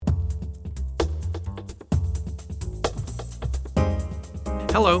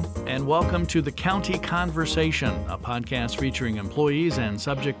Hello, and welcome to the County Conversation, a podcast featuring employees and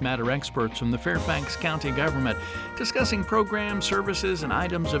subject matter experts from the Fairfax County government discussing programs, services, and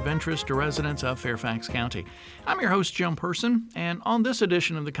items of interest to residents of Fairfax County. I'm your host, Jim Person, and on this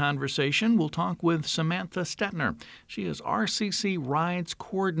edition of the Conversation, we'll talk with Samantha Stettner. She is RCC Rides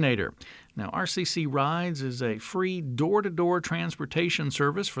Coordinator. Now, RCC Rides is a free door-to-door transportation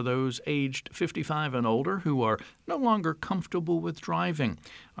service for those aged 55 and older who are no longer comfortable with driving.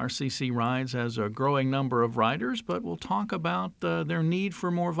 RCC Rides has a growing number of riders, but we'll talk about their need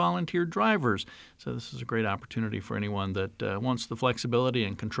for more volunteer drivers. So this is a great opportunity for anyone that wants the flexibility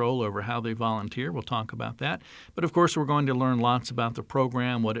and control over how they volunteer. We'll talk about that. But, of course, we're going to learn lots about the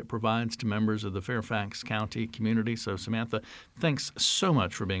program, what it provides to members of the Fairfax County community. So, Samantha, thanks so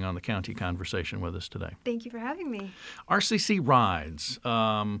much for being on the County Conversation with us today. Thank you for having me. RCC Rides.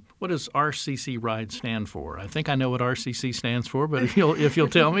 What does RCC Rides stand for? I think I know what RCC stands for, but if you'll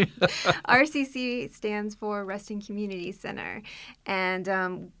tell me. RCC stands for Reston Community Center.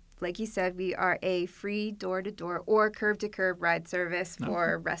 And like you said, we are a free door-to-door or curb-to-curb ride service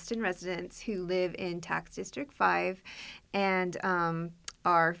for Reston residents who live in Tax District 5 and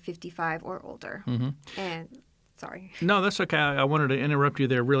are 55 or older. Mm-hmm. And sorry. No, that's okay. I wanted to interrupt you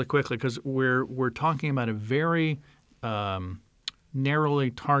there really quickly because we're talking about a very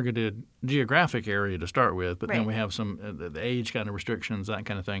narrowly targeted geographic area to start with, but then we have some the age kind of restrictions, that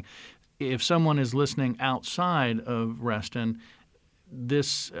kind of thing. If someone is listening outside of Reston,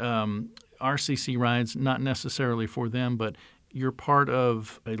 this RCC Rides, not necessarily for them, but you're part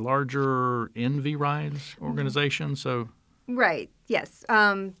of a larger NV Rides organization, so... Right. Yes.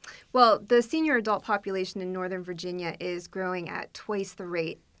 Well, the senior adult population in Northern Virginia is growing at twice the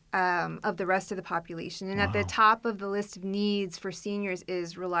rate of the rest of the population. And at the top of the list of needs for seniors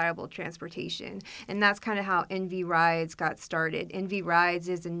is reliable transportation. And that's kind of how NV Rides got started. NV Rides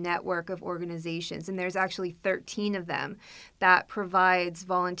is a network of organizations, and there's actually 13 of them that provides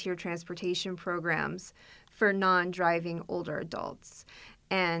volunteer transportation programs for non-driving older adults.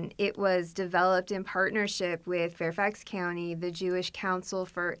 And it was developed in partnership with Fairfax County, the Jewish Council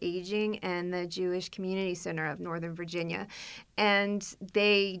for Aging, and the Jewish Community Center of Northern Virginia. And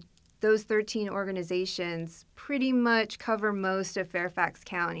those 13 organizations pretty much cover most of Fairfax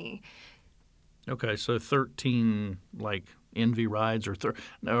County. Okay, so 13 like NV Rides or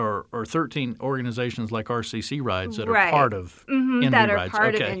 13 organizations like RCC Rides that are part of NV Rides. That are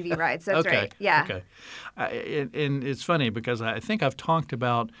part of NV Rides. That's right. Yeah. Okay. And it's funny because I think I've talked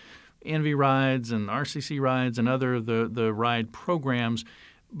about NV Rides and RCC Rides and other of the ride programs,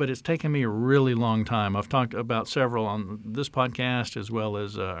 but it's taken me a really long time. I've talked about several on this podcast as well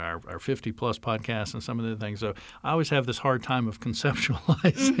as our 50-plus podcasts and some of the things. So I always have this hard time of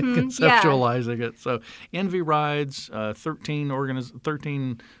conceptualizing it. So NV Rides,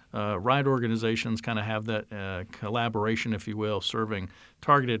 13 ride organizations kind of have that collaboration, if you will, serving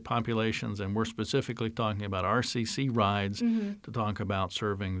targeted populations, and we're specifically talking about RCC Rides to talk about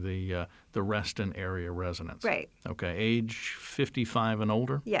serving the Reston area residents. Right. Okay, age 55 and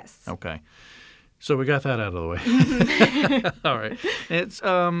older? Yes. Okay. So we got that out of the way. All right. It's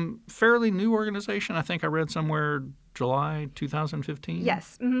fairly new organization. I think I read somewhere July 2015?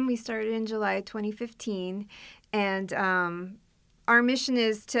 Yes. We started in July 2015, and our mission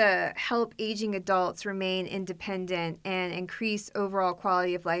is to help aging adults remain independent and increase overall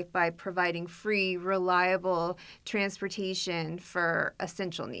quality of life by providing free, reliable transportation for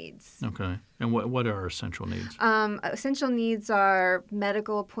essential needs. Okay. And what are essential needs? Essential needs are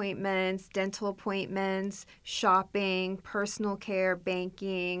medical appointments, dental appointments, shopping, personal care,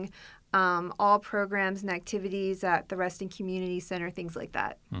 banking, all programs and activities at the Reston Community Center, things like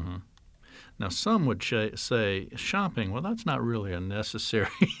that. Mm-hmm. Now, some would say shopping, well, that's not really a necessary.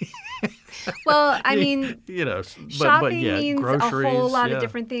 Well, I mean, shopping means groceries, a whole lot of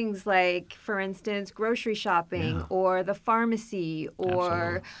different things, like, for instance, grocery shopping or the pharmacy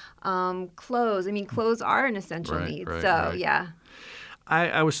or clothes. I mean, clothes are an essential need. Yeah.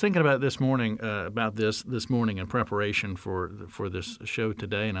 I was thinking about this morning, this morning in preparation for this show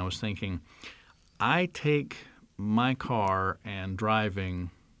today, and I was thinking, I take my car and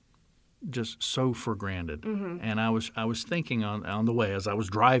driving just so for granted. Mm-hmm. And I was thinking on the way as I was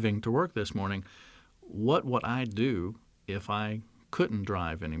driving to work this morning, what would I do if I couldn't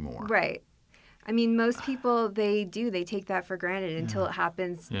drive anymore? Right. I mean, most people, they take that for granted until it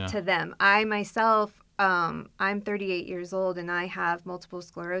happens to them. I myself, I'm 38 years old and I have multiple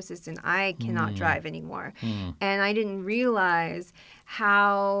sclerosis and I cannot drive anymore. And I didn't realize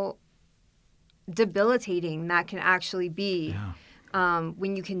how debilitating that can actually be.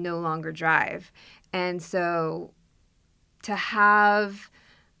 when you can no longer drive. And so to have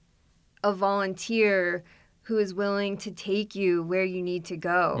a volunteer who is willing to take you where you need to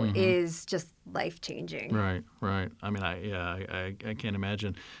go is just life-changing. Right. I mean, I can't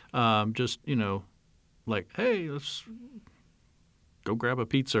imagine. Just, like, hey, let's go grab a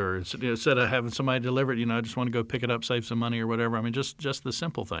pizza, or instead of having somebody deliver it, I just want to go pick it up, save some money or whatever. I mean, just the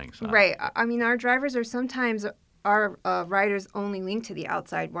simple things. Right. I mean, our drivers are sometimes our riders' only link to the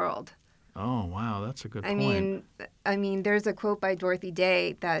outside world. Oh, wow. That's a good point. I mean, there's a quote by Dorothy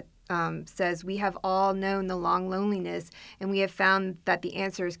Day that says, "We have all known the long loneliness, and we have found that the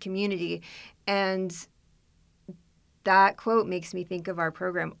answer is community." And that quote makes me think of our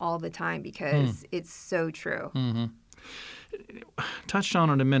program all the time because it's so true. Mm-hmm. Touched on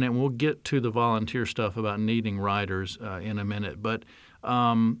it a minute, and we'll get to the volunteer stuff about needing riders in a minute. But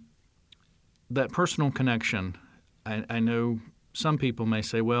that personal connection, I know some people may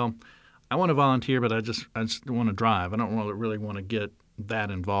say, well, I want to volunteer, but I just want to drive. I don't really want to get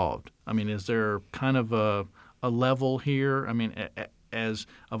that involved. I mean, is there kind of a level here? I mean, as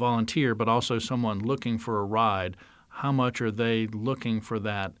a volunteer, but also someone looking for a ride, how much are they looking for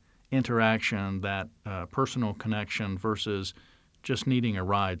that interaction, that personal connection versus just needing a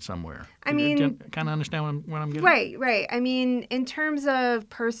ride somewhere? I mean, do you kind of understand what I'm getting? Right. I mean, in terms of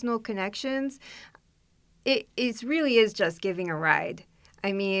personal connections, it really is just giving a ride.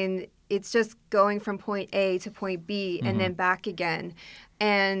 I mean, it's just going from point A to point B and then back again.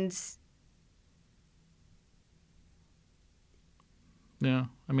 And yeah,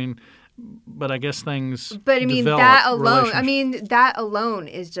 I mean, but I guess things. But I mean, develop that alone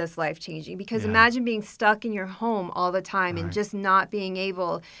is just life-changing, because imagine being stuck in your home all the time and just not being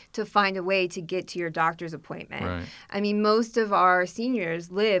able to find a way to get to your doctor's appointment. Right. I mean, most of our seniors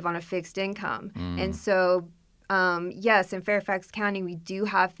live on a fixed income. And so, yes, in Fairfax County, we do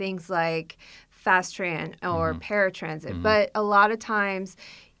have things like Fast Tran or paratransit. But a lot of times,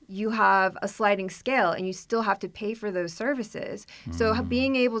 you have a sliding scale and you still have to pay for those services. So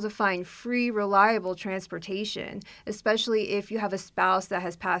being able to find free, reliable transportation, especially if you have a spouse that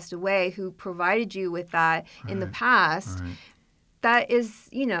has passed away who provided you with that in the past, that is,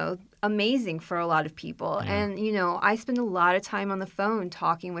 amazing for a lot of people. Yeah. And, I spend a lot of time on the phone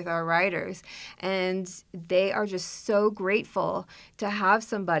talking with our riders, and they are just so grateful to have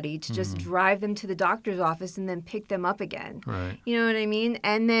somebody to just drive them to the doctor's office and then pick them up again. Right. You know what I mean?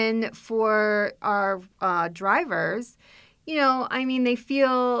 And then for our drivers, I mean, they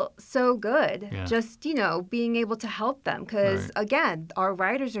feel so good just, being able to help them because, again, our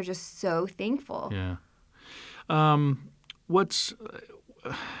riders are just so thankful. Yeah. I'm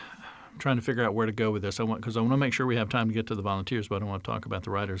trying to figure out where to go with this. Because I want to make sure we have time to get to the volunteers, but I don't want to talk about the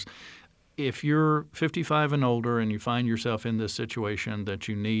riders. If you're 55 and older and you find yourself in this situation that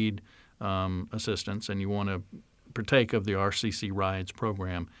you need assistance and you want to partake of the RCC Rides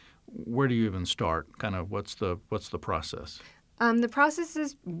program, where do you even start? Kind of what's the process? The process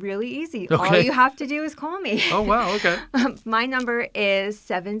is really easy. Okay. All you have to do is call me. Oh, wow. Okay. My number is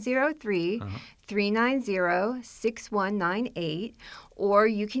 703-390-6198, or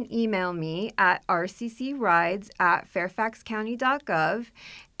you can email me at rccrides@fairfaxcounty.gov.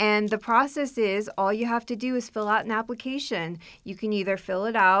 And the process is all you have to do is fill out an application. You can either fill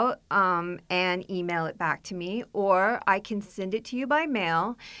it out and email it back to me, or I can send it to you by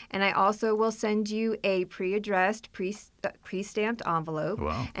mail. And I also will send you a pre-addressed, pre-stamped envelope.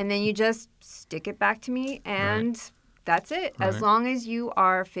 Wow. And then you just stick it back to me, and that's it. Right. As long as you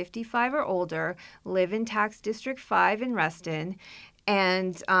are 55 or older, live in Tax District 5 in Reston,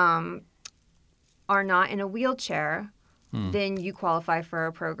 and are not in a wheelchair, then you qualify for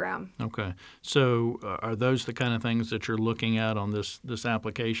our program. Okay. So are those the kind of things that you're looking at on this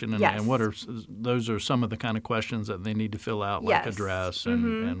application? And, Yes. and those are some of the kind of questions that they need to fill out, like Yes. address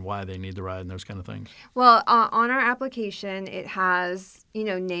and why they need the ride and those kind of things? Well, on our application, it has,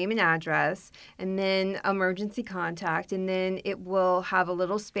 name and address, and then emergency contact, and then it will have a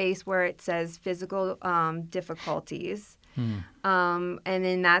little space where it says physical difficulties. And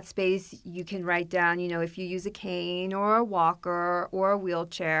in that space, you can write down, if you use a cane or a walker or a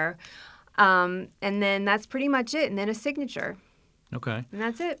wheelchair. And then that's pretty much it. And then a signature. Okay. And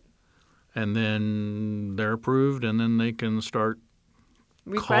that's it. And then they're approved, and then they can start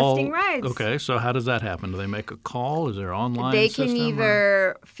requesting rides. Okay. So how does that happen? Do they make a call? Is there an online They system? can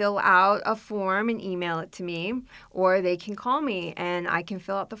either fill out a form and email it to me, or they can call me, and I can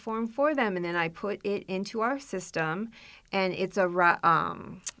fill out the form for them, and then I put it into our system. And it's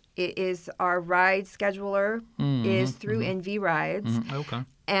it is our ride scheduler is through NV Rides. Okay.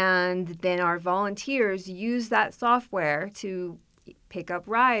 And then our volunteers use that software to pick up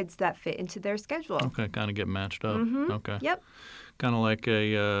rides that fit into their schedule. Okay, kind of get matched up. Okay. Yep. kind of like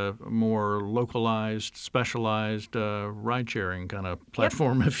a more localized, specialized ride-sharing kind of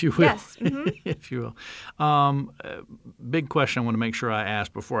platform, if you will. Yes. Mm-hmm. If you will. Big question I want to make sure I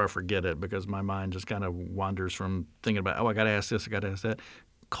ask before I forget it, because my mind just kind of wanders from thinking about, I got to ask this, I got to ask that.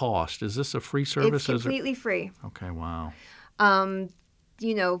 Cost. Is this a free service? It's completely free. Okay, wow. Volunteers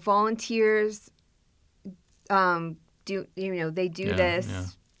do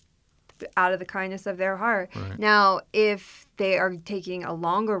this out of the kindness of their heart. Right. Now, if they are taking a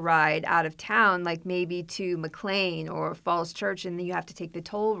longer ride out of town, like maybe to McLean or Falls Church, and then you have to take the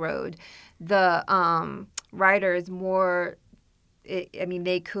toll road, the rider is more.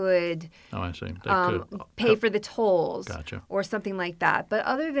 They could. Oh, I see. They could pay for the tolls, Gotcha. or something like that. But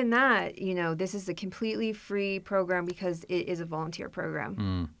other than that, this is a completely free program because it is a volunteer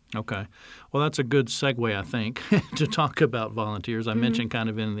program. Okay. Well, that's a good segue, I think, to talk about volunteers. I mentioned kind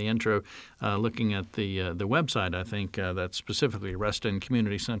of in the intro, looking at the website, I think that's specifically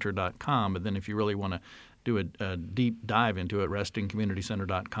RestonCommunityCenter.com. But then if you really want to do a deep dive into it,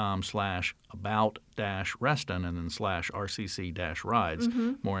 RestonCommunityCenter.com/about-Reston and then /RCC-Rides.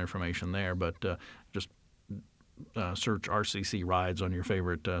 More information there. But just search RCC Rides on your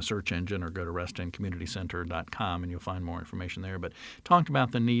favorite search engine, or go to RestonCommunityCenter.com and you'll find more information there. But talked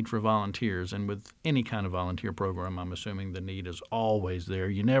about the need for volunteers, and with any kind of volunteer program, I'm assuming the need is always there.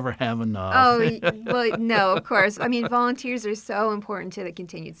 You never have enough. Oh, well, no, of course. Volunteers are so important to the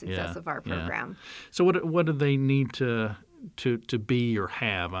continued success of our program. Yeah. So what do they need to be or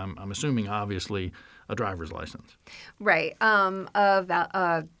have? I'm assuming obviously a driver's license. Right.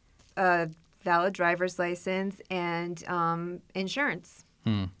 Valid driver's license and insurance.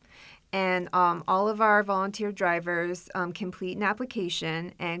 And all of our volunteer drivers complete an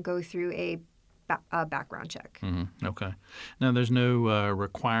application and go through a background check. Okay. Now, there's no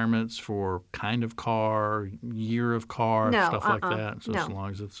requirements for kind of car, year of car, stuff like that. So as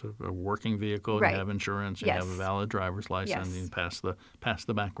long as it's a working vehicle, and you have insurance, and you have a valid driver's license, and you pass the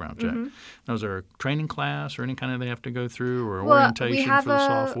background check. Now, is there a training class or any kind of they have to go through, or orientation for the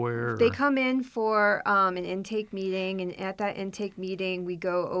software? They come in for an intake meeting, and at that intake meeting, we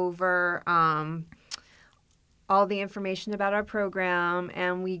go over all the information about our program,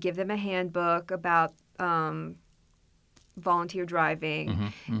 and we give them a handbook about volunteer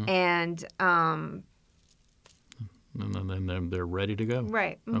driving, and then they're ready to go.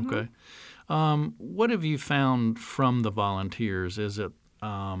 Right. Okay. What have you found from the volunteers? Is it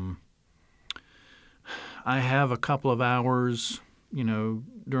I have a couple of hours,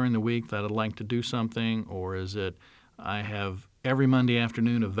 during the week that I'd like to do something, or is it I have every Monday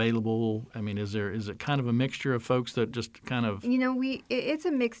afternoon available? Is it kind of a mixture of folks that just kind of it's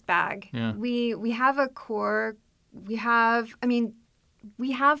a mixed bag. Yeah. We have a core. We have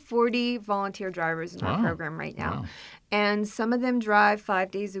 40 volunteer drivers in our program right now. Wow. And some of them drive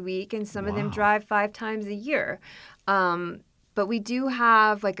 5 days a week, and some of them drive 5 times a year. But we do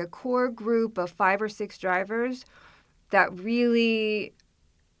have like a core group of 5 or 6 drivers that really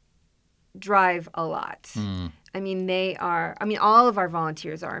drive a lot. They are. All of our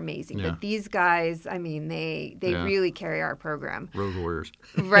volunteers are amazing, but these guys, they really carry our program. Road warriors.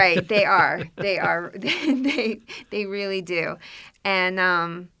 Right, they are. They are. They really do.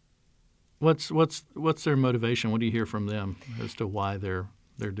 And what's their motivation? What do you hear from them as to why they're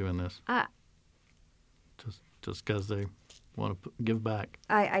doing this? Just because they want to give back.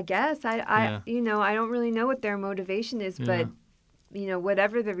 I guess I don't really know what their motivation is, but.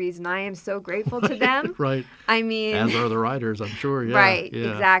 Whatever the reason, I am so grateful to them. Right. As are the riders, I'm sure. Yeah. Right. Yeah.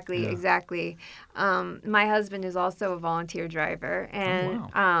 Exactly. My husband is also a volunteer driver,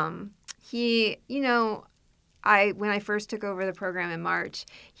 and he, when I first took over the program in March,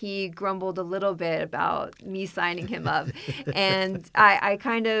 he grumbled a little bit about me signing him up, and I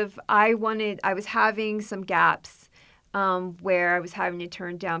was having some gaps. Where I was having to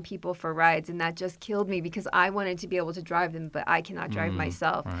turn down people for rides, and that just killed me because I wanted to be able to drive them, but I cannot drive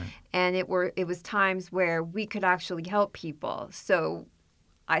myself. Right. And it was times where we could actually help people, so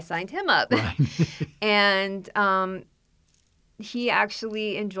I signed him up. Right. And he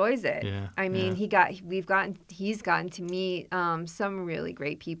actually enjoys it. Yeah. He's gotten to meet some really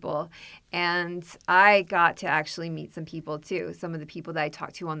great people, and I got to actually meet some people too. Some of the people that I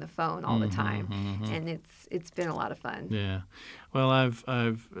talk to on the phone all the time, and it's been a lot of fun. Yeah. Well, I've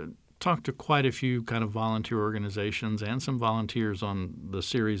talked to quite a few kind of volunteer organizations and some volunteers on the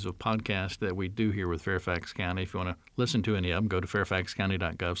series of podcasts that we do here with Fairfax County. If you want to listen to any of them, go to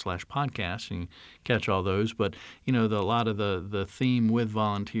fairfaxcounty.gov/podcasts and catch all those. But, a lot of the theme with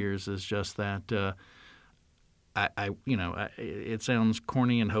volunteers is just that it sounds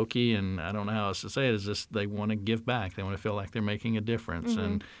corny and hokey, and I don't know how else to say it. Is just they want to give back. They want to feel like they're making a difference,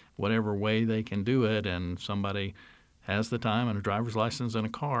 and whatever way they can do it. And somebody has the time and a driver's license and a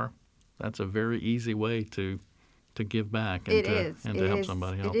car. That's a very easy way to give back and to help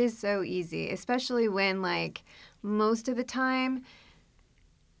somebody else. It is so easy, especially when most of the time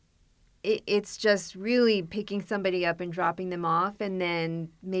it's just really picking somebody up and dropping them off and then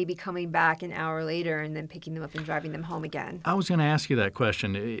maybe coming back an hour later and then picking them up and driving them home again. I was going to ask you that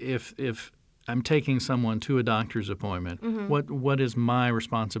question. If I'm taking someone to a doctor's appointment, what is my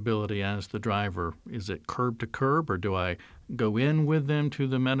responsibility as the driver? Is it curb to curb, or do I go in with them to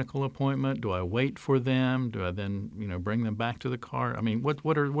the medical appointment? Do I wait for them? Do I then bring them back to the car? I mean,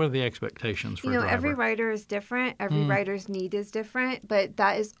 what are the expectations for a driver? Every rider is different. Every rider's need is different, but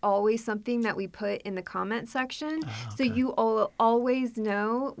that is always something that we put in the comment section. So you always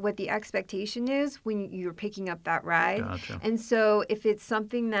know what the expectation is when you're picking up that ride. Gotcha. And so if it's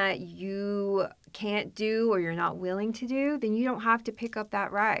something that you can't do or you're not willing to do, then you don't have to pick up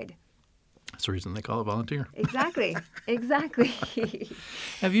that ride. That's the reason they call it volunteer. Exactly.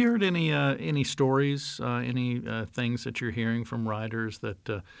 Have you heard any stories, any things that you're hearing from riders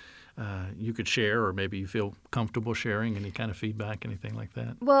that you could share, or maybe you feel comfortable sharing? Any kind of feedback, anything like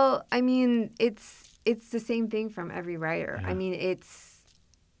that? Well, I mean, it's the same thing from every rider. Yeah. I mean,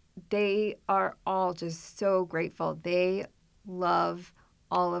 they are all just so grateful. They love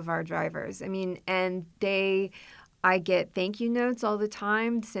all of our drivers. I mean, and I get thank you notes all the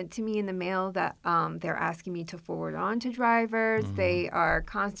time sent to me in the mail that they're asking me to forward on to drivers. They are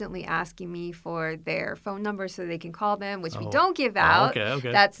constantly asking me for their phone numbers so they can call them, which we don't give out.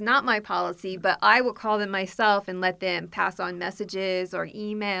 Okay. That's not my policy, but I will call them myself and let them pass on messages or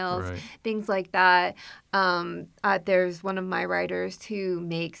emails, things like that. There's one of my riders who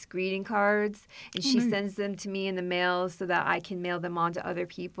makes greeting cards, and she sends them to me in the mail so that I can mail them on to other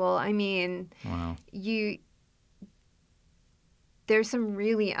people. I mean, there's some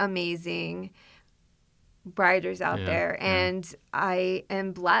really amazing riders out there, and I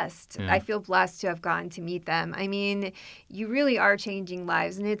am blessed. I feel blessed to have gotten to meet them. I mean, you really are changing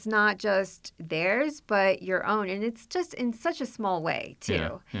lives, and it's not just theirs, but your own, and it's just in such a small way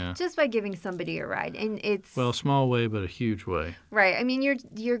too. Just by giving somebody a ride, and it's a small way, but a huge way. Right. I mean,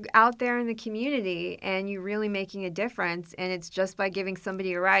 you're out there in the community, and you're really making a difference, and it's just by giving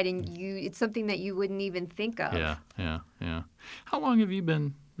somebody a ride, and it's something that you wouldn't even think of. Yeah. How long have you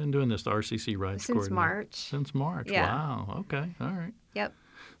been doing this, the RCC Rides Since March. Since March. Yeah. Wow. Okay. All right. Yep.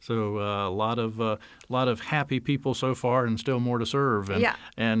 So a lot of happy people so far, and still more to serve.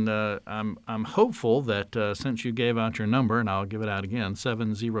 And I'm hopeful that since you gave out your number, and I'll give it out again,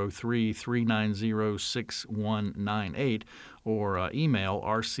 703-390-6198, or email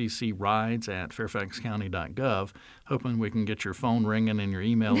rccrides@fairfaxcounty.gov, hoping we can get your phone ringing and your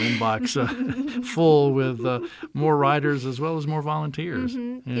email inbox full with more riders as well as more volunteers.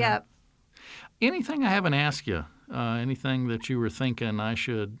 Yep. Anything I haven't asked you? Anything that you were thinking I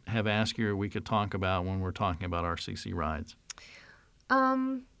should have asked you or we could talk about when we're talking about RCC Rides?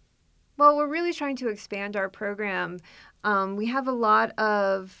 Well, we're really trying to expand our program. We have a lot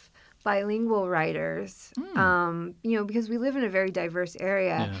of bilingual riders, because we live in a very diverse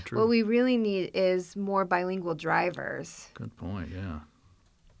area. Yeah, true. What we really need is more bilingual drivers. Good point, yeah.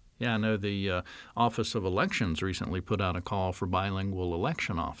 Yeah, I know the Office of Elections recently put out a call for bilingual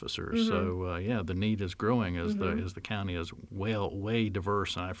election officers. So, the need is growing as the county is way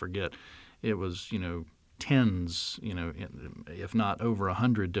diverse. And I forget, it was, tens, if not over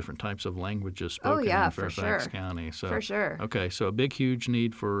 100 different types of languages spoken in Fairfax County. So, for sure. Okay, so a big, huge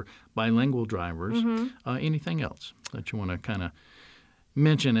need for bilingual drivers. Anything else that you want to kind of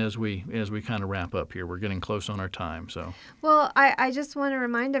mention as we kind of wrap up here? We're getting close on our time. So, well, I just want to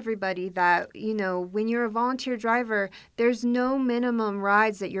remind everybody that, when you're a volunteer driver, there's no minimum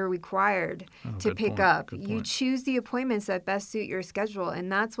rides that you're required to pick up. You choose the appointments that best suit your schedule,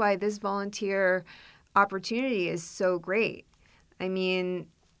 and that's why this volunteer opportunity is so great. I mean,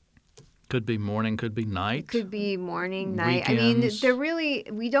 could be morning, could be night. Could be morning, night. Weekends. I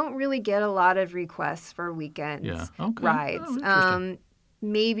mean, we don't really get a lot of requests for weekends rides. Oh,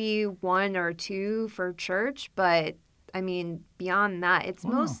 maybe one or two for church, but I mean, beyond that, it's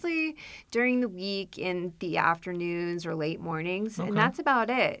mostly during the week in the afternoons or late mornings, and that's about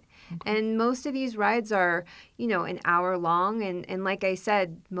it. Okay. And most of these rides are, an hour long, and like I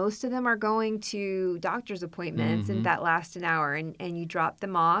said, most of them are going to doctor's appointments and that last an hour, and you drop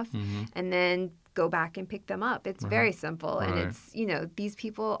them off and then go back and pick them up. It's very simple, and it's, these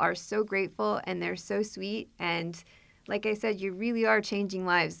people are so grateful, and they're so sweet, and like I said, you really are changing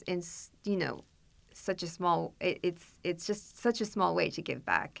lives in, such a small. It's just such a small way to give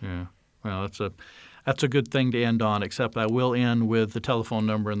back. Yeah. Well, that's a good thing to end on, except I will end with the telephone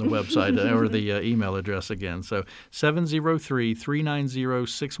number and the website or the email address again. So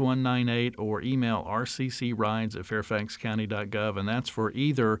 703-390-6198 or email rccrides@fairfaxcounty.gov, and that's for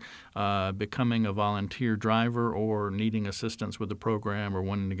either becoming a volunteer driver or needing assistance with the program or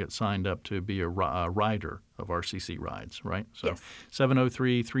wanting to get signed up to be a rider of RCC Rides, right? So yes.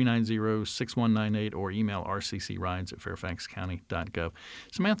 703-390-6198 or email rccrides@fairfaxcounty.gov.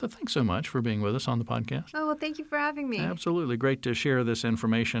 Samantha, thanks so much for being with us on the podcast. Oh, well, thank you for having me. Absolutely. Great to share this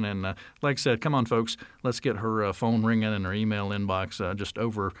information. And like I said, come on, folks, let's get her phone ringing and her email inbox just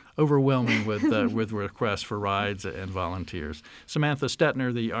overwhelming with requests for rides and volunteers. Samantha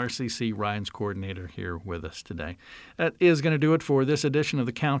Stettner, the RCC Rides Coordinator, here with us today. That is going to do it for this edition of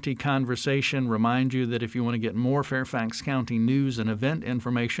the County Conversation. Remind you that if you want to get more Fairfax County news and event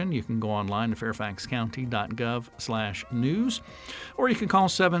information, you can go online to fairfaxcounty.gov/news, or you can call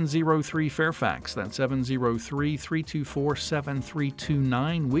 703-FAIRFAX. That's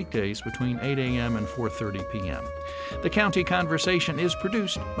 703-324-7329, weekdays between 8 a.m. and 4:30 p.m. The County Conversation is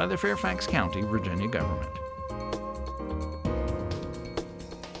produced by the Fairfax County, Virginia government.